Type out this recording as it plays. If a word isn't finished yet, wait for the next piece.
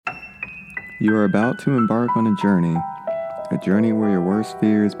You are about to embark on a journey where your worst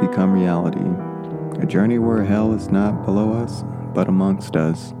fears become reality, a journey where hell is not below us, but amongst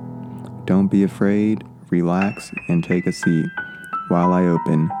us. Don't be afraid, relax, and take a seat while I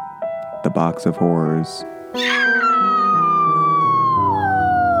open the box of horrors.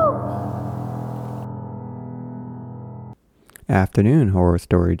 Afternoon, horror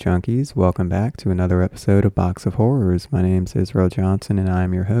story junkies. Welcome back to another episode of Box of Horrors. My name's Israel Johnson and I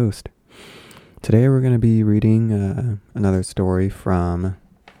am your host. Today we're going to be reading another story from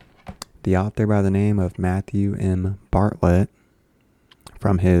the author by the name of Matthew M. Bartlett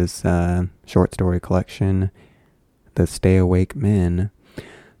from his short story collection, The Stay Awake Men.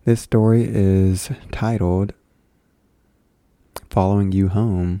 This story is titled Following You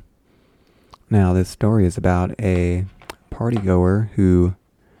Home. Now, this story is about a party-goer who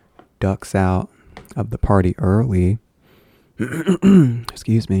ducks out of the party early.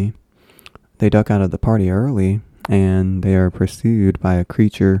 Excuse me. They duck out of the party early, and they are pursued by a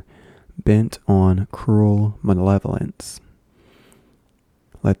creature bent on cruel malevolence.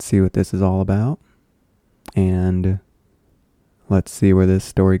 Let's see what this is all about, and let's see where this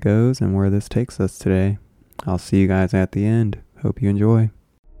story goes and where this takes us today. I'll see you guys at the end. Hope you enjoy.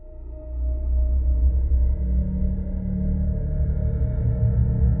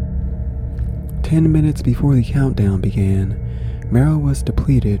 10 minutes before the countdown began, Merrill was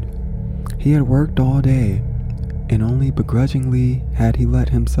depleted. He had worked all day, and only begrudgingly had he let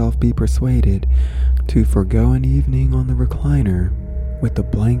himself be persuaded to forego an evening on the recliner with a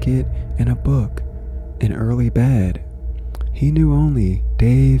blanket and a book, an early bed. He knew only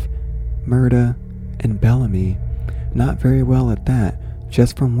Dave, Murda, and Bellamy, not very well at that,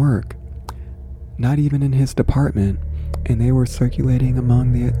 just from work, not even in his department, and they were circulating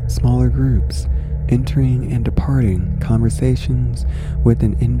among the smaller groups, entering and departing conversations with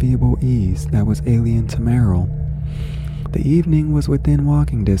an enviable ease that was alien to Merrill. The evening was within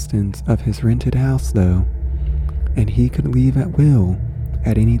walking distance of his rented house, though, and he could leave at will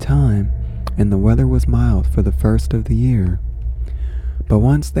at any time, and the weather was mild for the first of the year. But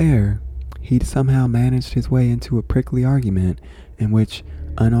once there, he'd somehow managed his way into a prickly argument in which,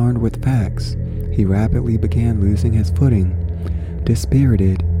 unarmed with facts, he rapidly began losing his footing.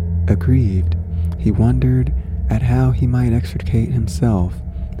 Dispirited, aggrieved, he wondered at how he might extricate himself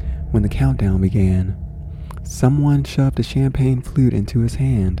when the countdown began. Someone shoved a champagne flute into his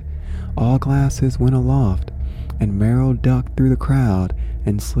hand. All glasses went aloft, and Merrill ducked through the crowd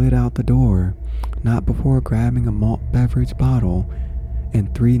and slid out the door, not before grabbing a malt beverage bottle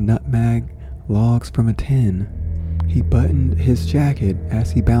and 3 nutmeg logs from a tin. He buttoned his jacket as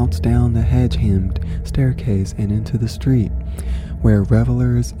he bounced down the hedge-hemmed staircase and into the street, where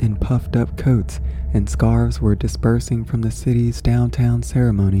revelers in puffed-up coats and scarves were dispersing from the city's downtown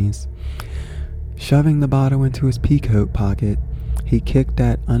ceremonies. Shoving the bottle into his peacoat pocket, he kicked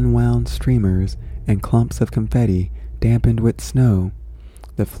at unwound streamers and clumps of confetti dampened with snow.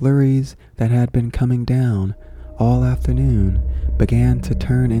 The flurries that had been coming down all afternoon began to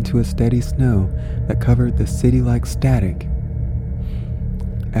turn into a steady snow that covered the city like static.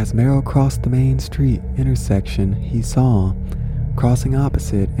 As Merrill crossed the Main Street intersection, he saw, crossing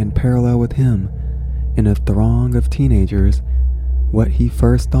opposite and parallel with him, in a throng of teenagers, what he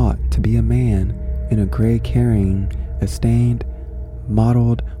first thought to be a man in a gray carrying a stained,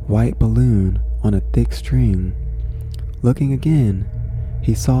 mottled white balloon on a thick string. Looking again,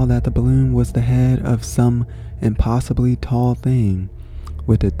 he saw that the balloon was the head of some impossibly tall thing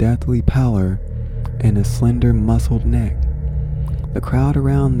with a deathly pallor and a slender muscled neck. The crowd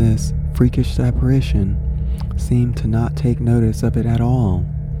around this freakish apparition seemed to not take notice of it at all.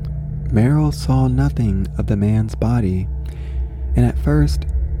 Merrill saw nothing of the man's body, and at first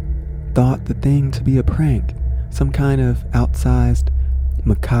thought the thing to be a prank, some kind of outsized,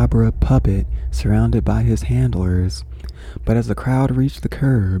 macabre puppet surrounded by his handlers. But as the crowd reached the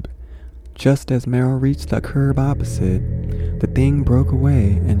curb, just as Merrill reached the curb opposite, the thing broke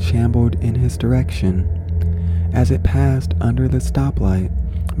away and shambled in his direction. As it passed under the stoplight,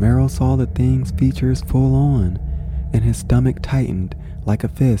 Merrill saw the thing's features full on, and his stomach tightened like a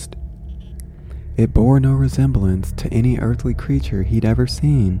fist. It bore no resemblance to any earthly creature he'd ever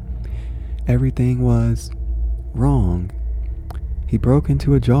seen. Everything was wrong. He broke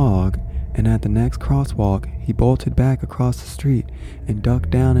into a jog, and at the next crosswalk, he bolted back across the street and ducked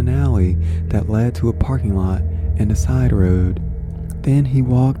down an alley that led to a parking lot and a side road. Then he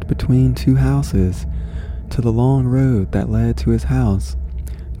walked between 2 houses to the long road that led to his house.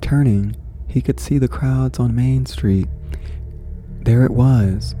 Turning, he could see the crowds on Main Street. There it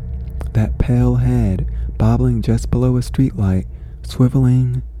was, that pale head bobbling just below a streetlight,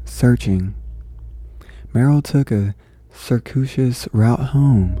 swiveling, searching. Merrill took a circuitous route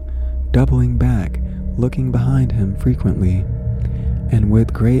home, doubling back, looking behind him frequently, and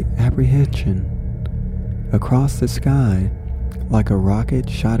with great apprehension. Across the sky, like a rocket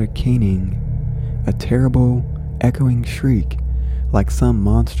shot a keening, a terrible, echoing shriek, like some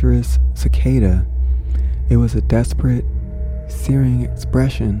monstrous cicada. It was a desperate, searing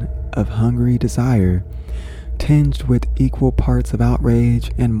expression of hungry desire, tinged with equal parts of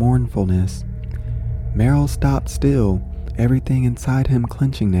outrage and mournfulness. Merrill stopped still, everything inside him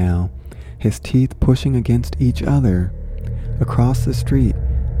clenching now, his teeth pushing against each other. Across the street,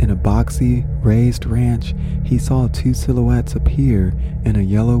 in a boxy, raised ranch, he saw two silhouettes appear in a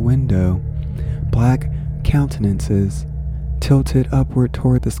yellow window, black countenances tilted upward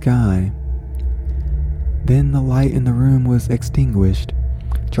toward the sky. Then the light in the room was extinguished,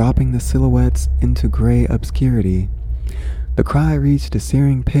 dropping the silhouettes into gray obscurity. The cry reached a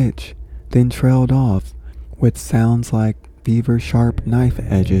searing pitch, then trailed off, with sounds like fever-sharp knife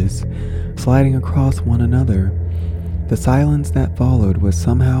edges sliding across one another. The silence that followed was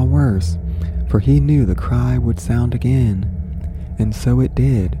somehow worse, for he knew the cry would sound again. And so it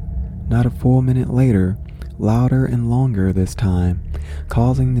did, not a full minute later, louder and longer this time,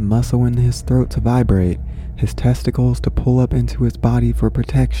 causing the muscle in his throat to vibrate, his testicles to pull up into his body for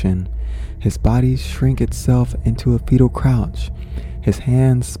protection, his body shrink itself into a fetal crouch, his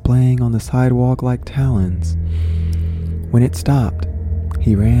hands splaying on the sidewalk like talons. When it stopped,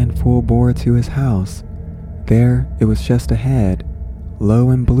 he ran full bore to his house. There it was just ahead, low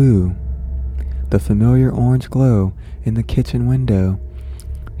and blue, the familiar orange glow in the kitchen window.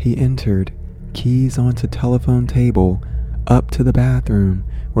 He entered, keys onto telephone table, up to the bathroom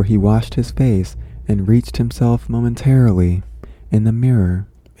where he washed his face and reached himself momentarily in the mirror.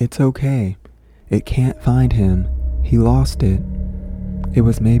 It's okay. It can't find him. He lost it. It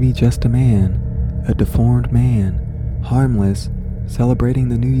was maybe just a man, a deformed man, harmless, celebrating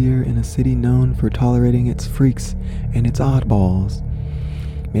the new year in a city known for tolerating its freaks and its oddballs.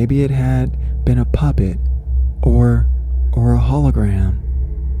 Maybe it had been a puppet or a hologram,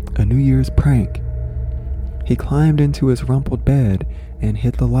 a New Year's prank. He climbed into his rumpled bed and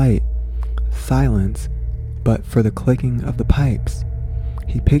hit the light. Silence, but for the clicking of the pipes.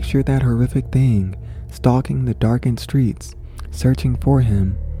 He pictured that horrific thing, stalking the darkened streets, searching for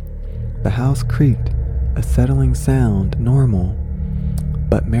him. The house creaked, a settling sound, normal.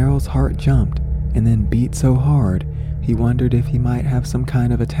 But Merrill's heart jumped and then beat so hard, he wondered if he might have some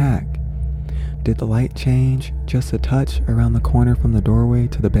kind of attack. Did the light change just a touch around the corner from the doorway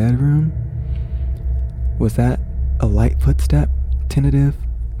to the bedroom? Was that a light footstep, tentative,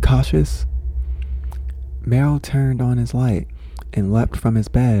 cautious? Merrill turned on his light and leapt from his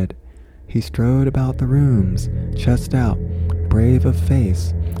bed. He strode about the rooms, chest out, brave of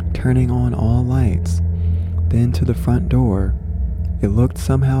face, turning on all lights. Then to the front door. It looked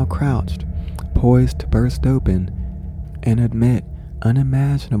somehow crouched, poised to burst open and admit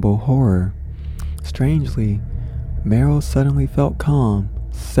unimaginable horror. Strangely, Merrill suddenly felt calm,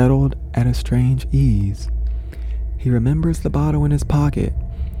 settled at a strange ease. He remembers the bottle in his pocket.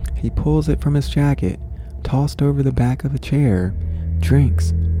 He pulls it from his jacket, tossed over the back of a chair,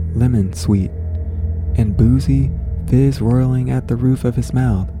 drinks, lemon sweet, and boozy fizz roiling at the roof of his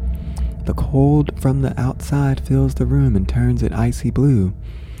mouth. The cold from the outside fills the room and turns it icy blue.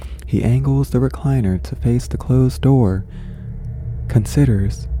 He angles the recliner to face the closed door,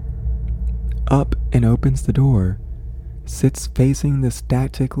 considers, up and opens the door, sits facing the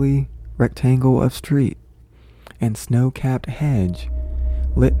statically rectangle of street and snow-capped hedge,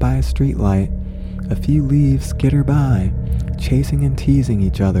 lit by a street light. A few leaves skitter by, chasing and teasing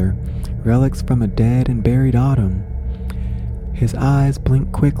each other, relics from a dead and buried autumn. His eyes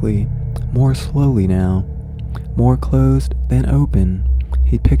blink quickly, more slowly now, more closed than open.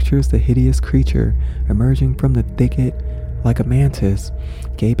 He pictures the hideous creature emerging from the thicket like a mantis,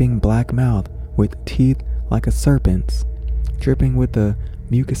 gaping black mouth with teeth like a serpent's, dripping with the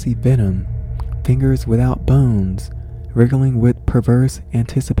mucousy venom, fingers without bones, wriggling with perverse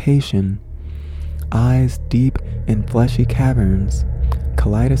anticipation. Eyes deep in fleshy caverns,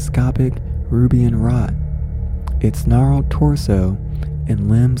 kaleidoscopic ruby and rot. Its gnarled torso and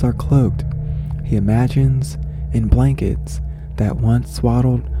limbs are cloaked, he imagines, in blankets that once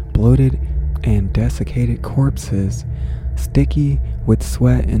swaddled bloated and desiccated corpses, sticky with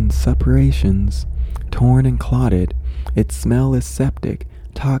sweat and suppurations, torn and clotted. Its smell is septic,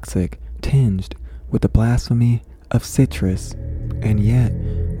 toxic, tinged with the blasphemy of citrus. And yet,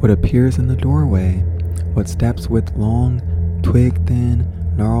 what appears in the doorway, what steps with long,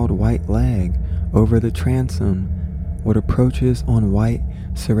 twig-thin, gnarled white leg over the transom, what approaches on white,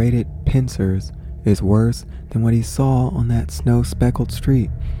 serrated pincers is worse than what he saw on that snow-speckled street,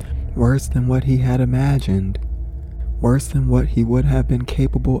 worse than what he had imagined, worse than what he would have been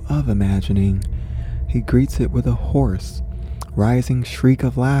capable of imagining. He greets it with a hoarse, rising shriek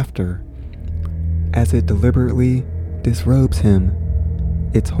of laughter as it deliberately disrobes him.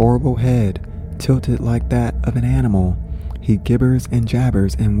 Its horrible head tilted like that of an animal, he gibbers and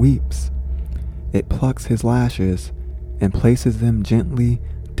jabbers and weeps. It plucks his lashes and places them gently,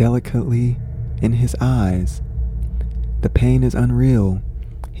 delicately in his eyes. The pain is unreal.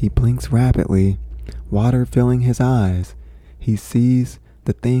 He blinks rapidly, water filling his eyes. He sees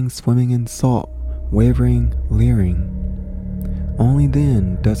the thing swimming in salt, wavering, leering. Only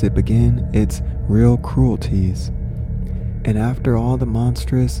then does it begin its real cruelties. And after all the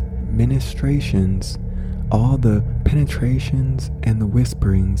monstrous ministrations, all the penetrations and the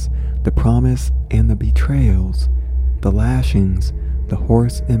whisperings, the promise and the betrayals, the lashings, the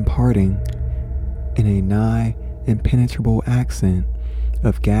hoarse imparting, in a nigh impenetrable accent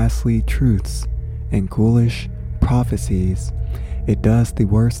of ghastly truths and ghoulish prophecies, it does the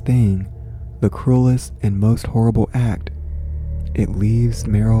worst thing, the cruelest and most horrible act. It leaves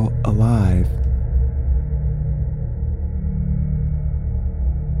Merrill alive.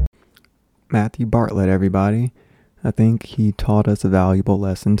 Matthew Bartlett, everybody. I think he taught us a valuable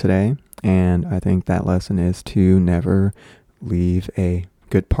lesson today, and I think that lesson is to never leave a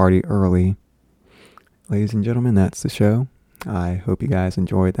good party early. Ladies and gentlemen, that's the show. I hope you guys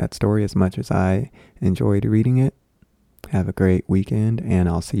enjoyed that story as much as I enjoyed reading it. Have a great weekend, and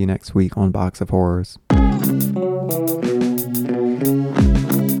I'll see you next week on Box of Horrors.